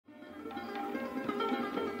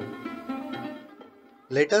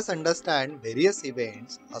Let us understand various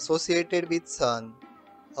events associated with Sun,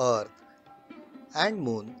 Earth, and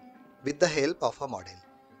Moon with the help of a model.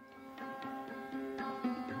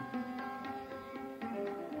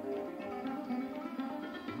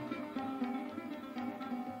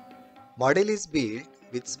 Model is built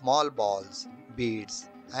with small balls, beads,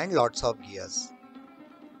 and lots of gears.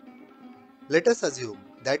 Let us assume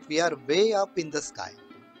that we are way up in the sky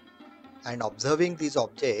and observing these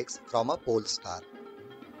objects from a pole star.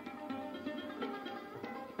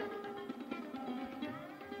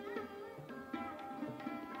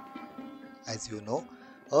 As you know,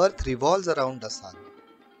 Earth revolves around the Sun,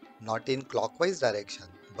 not in clockwise direction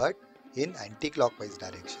but in anti-clockwise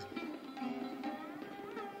direction.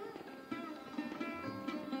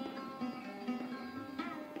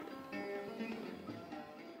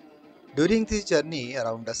 During this journey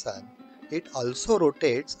around the Sun, it also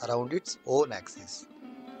rotates around its own axis.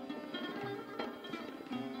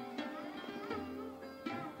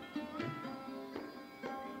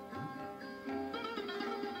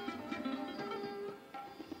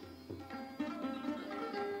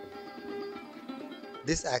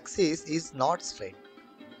 This axis is not straight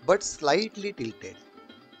but slightly tilted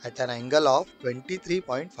at an angle of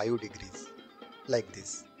 23.5 degrees, like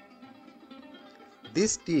this.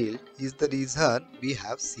 This tilt is the reason we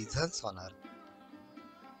have seasons on Earth.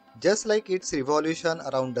 Just like its revolution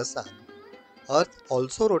around the Sun, Earth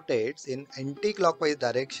also rotates in anti-clockwise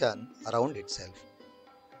direction around itself.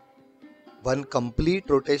 One complete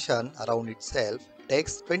rotation around itself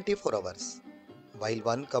takes 24 hours, while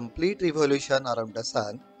one complete revolution around the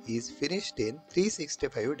Sun is finished in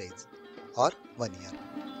 365 days or 1 year.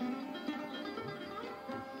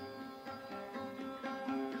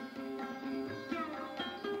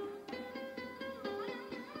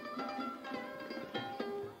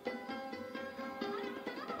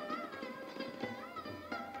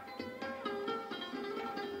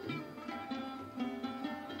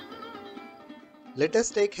 Let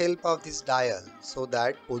us take help of this dial so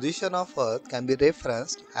that position of Earth can be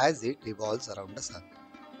referenced as it revolves around the Sun.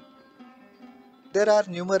 There are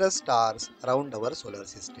numerous stars around our solar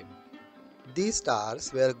system. These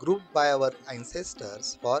stars were grouped by our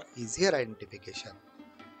ancestors for easier identification,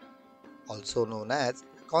 also known as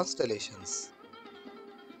constellations.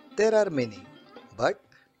 There are many, but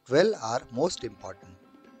 12 are most important.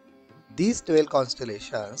 These 12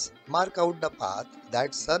 constellations mark out the path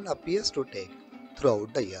that Sun appears to take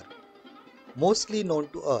throughout the year, mostly known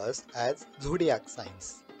to us as zodiac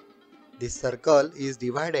signs. This circle is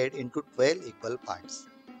divided into 12 equal parts,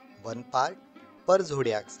 one part per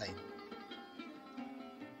zodiac sign.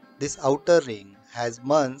 This outer ring has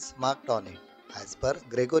months marked on it as per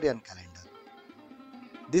Gregorian calendar.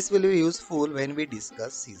 This will be useful when we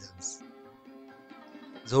discuss seasons.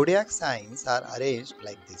 Zodiac signs are arranged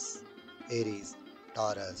like this: Aries,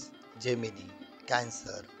 Taurus, Gemini,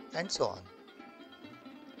 Cancer, and so on.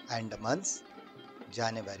 And the months: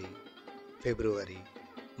 January, February,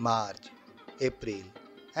 March, April,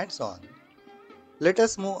 and so on. Let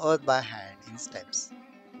us move Earth by hand in steps.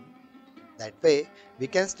 That way, we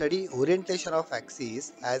can study orientation of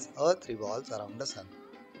axis as Earth revolves around the Sun.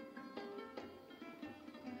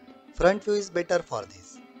 Front view is better for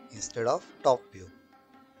this instead of top view.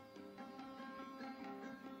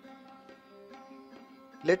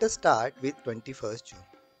 Let us start with 21st June.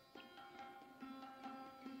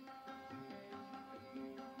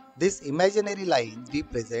 This imaginary line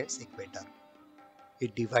represents equator.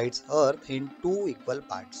 It divides Earth in two equal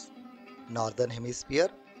parts, northern hemisphere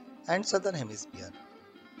and southern hemisphere.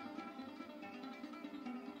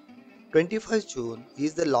 21st June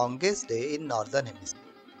is the longest day in northern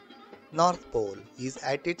hemisphere. North Pole is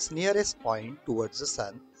at its nearest point towards the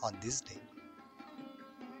Sun on this day.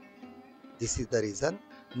 This is the reason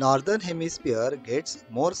northern hemisphere gets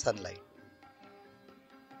more sunlight.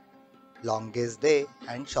 Longest day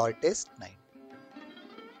and shortest night.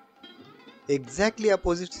 Exactly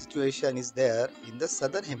opposite situation is there in the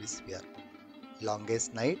southern hemisphere.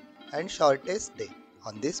 Longest night and shortest day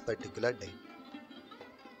on this particular day.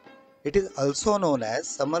 It is also known as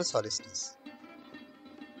summer solstice.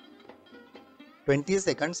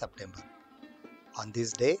 22nd September. On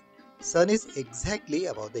this day, Sun is exactly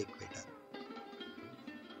above the equator,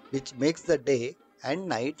 which makes the day and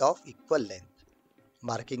night of equal length,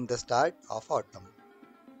 marking the start of autumn.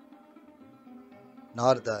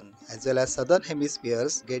 Northern as well as southern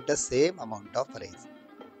hemispheres get the same amount of rays.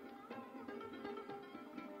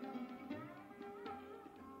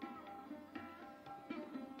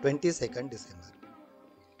 (22nd December).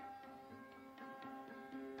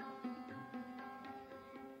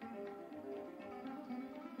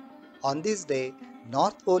 On this day,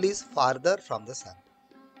 North Pole is farther from the Sun.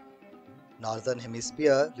 Northern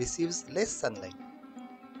Hemisphere receives less sunlight.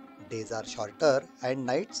 Days are shorter and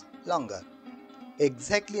nights longer.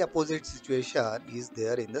 Exactly opposite situation is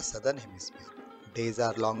there in the Southern Hemisphere. Days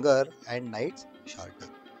are longer and nights shorter.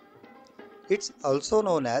 It's also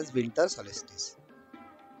known as winter solstice.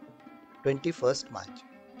 21st March.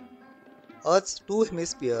 Earth's two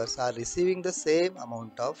hemispheres are receiving the same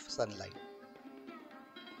amount of sunlight.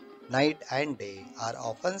 Night and day are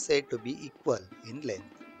often said to be equal in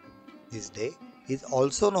length. This day is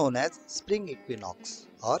also known as spring equinox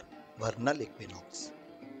or vernal equinox.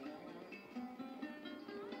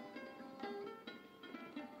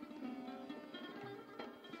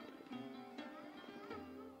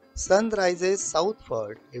 Sun rises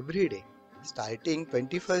southward every day, starting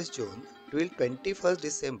 21st June till 21st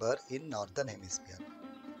December in northern hemisphere.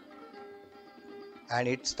 And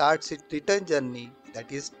it starts its return journey, that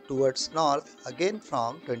is towards north, again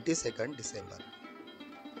from 22nd December.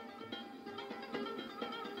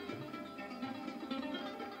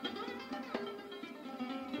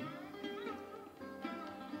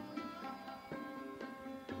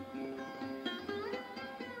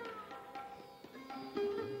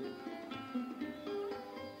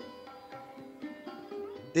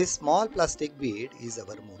 This small plastic bead is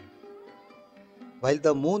our moon. While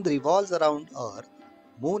the moon revolves around Earth,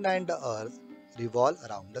 moon and the Earth revolve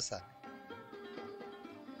around the Sun.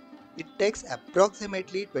 It takes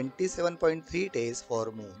approximately 27.3 days for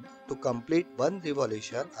moon to complete one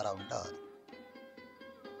revolution around the Earth.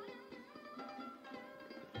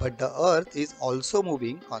 But the Earth is also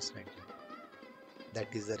moving constantly.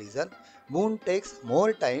 That is the reason moon takes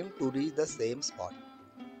more time to reach the same spot,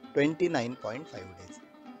 29.5 days.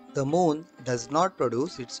 The moon does not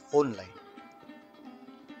produce its own light.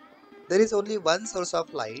 There is only one source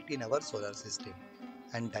of light in our solar system,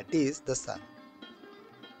 and that is the Sun.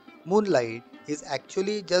 Moonlight is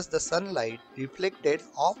actually just the sunlight reflected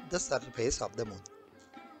off the surface of the moon.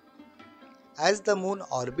 As the moon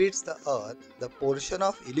orbits the Earth, the portion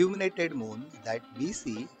of illuminated moon that we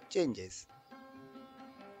see changes,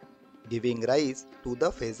 giving rise to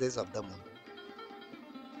the phases of the moon.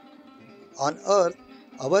 On Earth,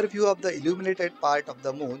 our view of the illuminated part of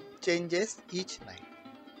the moon changes each night.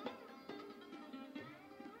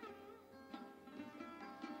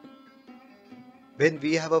 When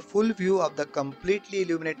we have a full view of the completely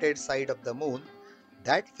illuminated side of the moon,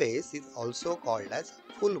 that phase is also called as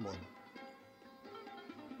full moon.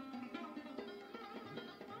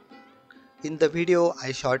 In the video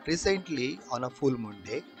I shot recently on a full moon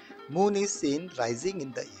day, moon is seen rising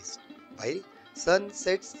in the east, while sun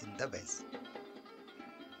sets in the west.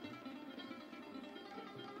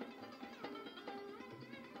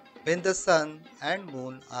 When the sun and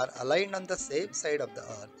moon are aligned on the same side of the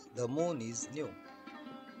earth, the moon is new,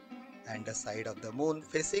 and the side of the moon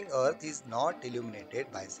facing earth is not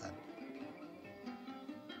illuminated by sun.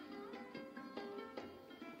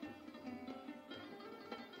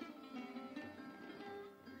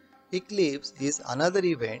 Eclipse is another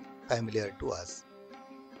event familiar to us.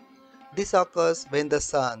 This occurs when the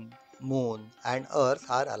sun, moon and earth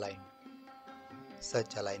are aligned.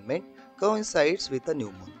 Such alignment coincides with a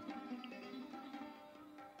new moon.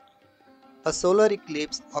 A solar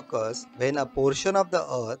eclipse occurs when a portion of the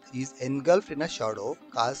earth is engulfed in a shadow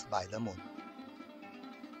cast by the moon.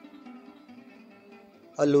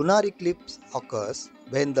 A lunar eclipse occurs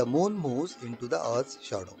when the moon moves into the earth's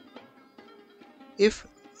shadow. If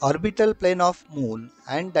orbital plane of moon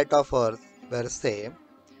and that of earth were same,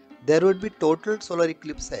 there would be total solar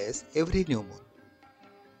eclipses every new moon.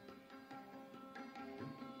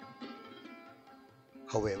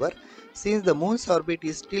 However, since the moon's orbit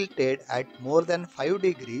is tilted at more than 5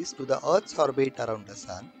 degrees to the earth's orbit around the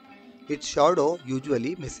sun, its shadow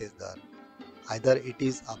usually misses the earth. Either it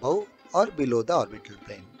is above or below the orbital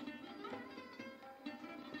plane.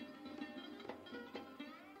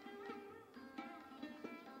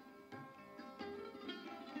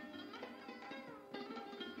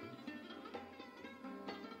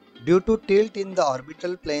 Due to tilt in the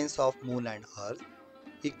orbital planes of moon and earth,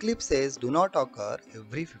 eclipses do not occur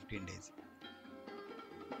every 15 days.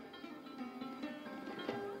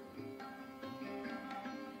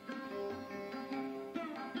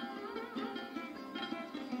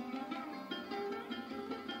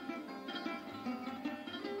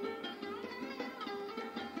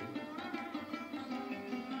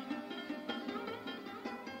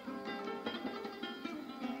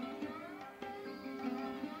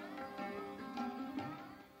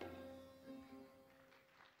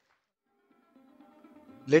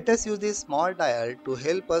 Let us use this small dial to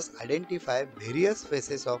help us identify various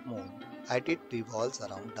phases of moon as it revolves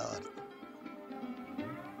around the Earth.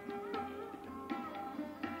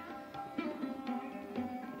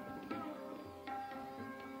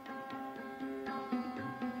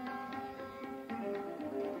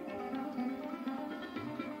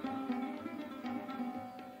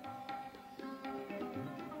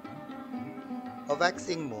 A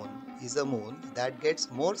waxing moon is a moon that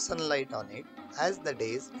gets more sunlight on it as the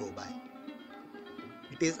days go by.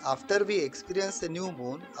 It is after we experience a new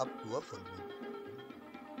moon up to a full moon.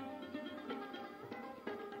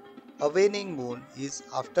 A waning moon is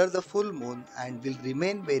after the full moon and will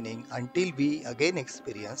remain waning until we again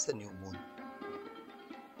experience a new moon.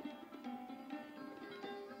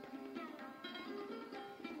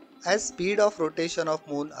 As speed of rotation of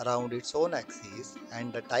moon around its own axis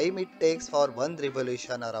and the time it takes for one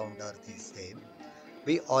revolution around Earth is same,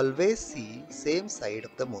 we always see same side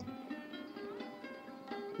of the moon.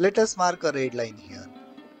 Let us mark a red line here.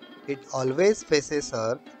 It always faces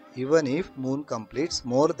Earth even if moon completes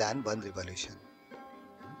more than one revolution.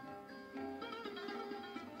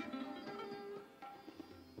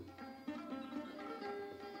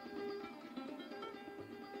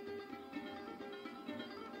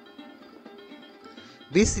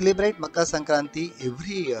 We celebrate Makar Sankranti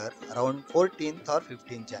every year around 14th or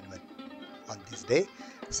 15th January. On this day,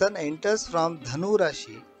 Sun enters from Dhanu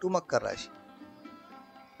Rashi to Makar Rashi.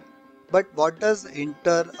 But what does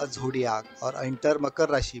enter a zodiac or enter Makar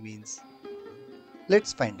Rashi means?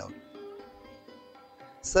 Let's find out.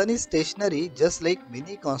 Sun is stationary just like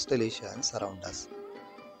many constellations around us.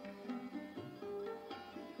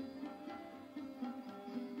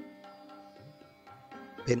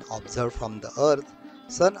 When observed from the Earth,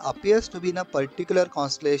 Sun appears to be in a particular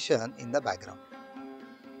constellation in the background.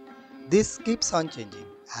 This keeps on changing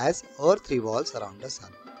as Earth revolves around the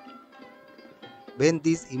Sun. When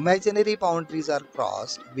these imaginary boundaries are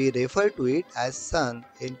crossed, we refer to it as Sun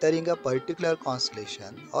entering a particular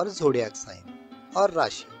constellation or zodiac sign or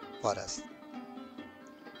Rashi for us.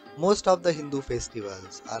 Most of the Hindu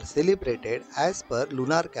festivals are celebrated as per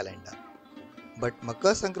lunar calendar, but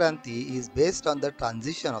Makar Sankranti is based on the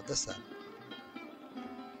transition of the Sun.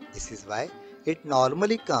 This is why it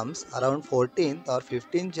normally comes around 14th or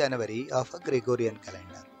 15th January of a Gregorian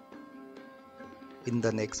calendar. In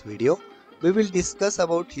the next video, we will discuss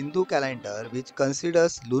about Hindu calendar which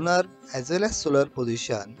considers lunar as well as solar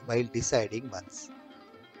position while deciding months.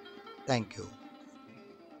 Thank you.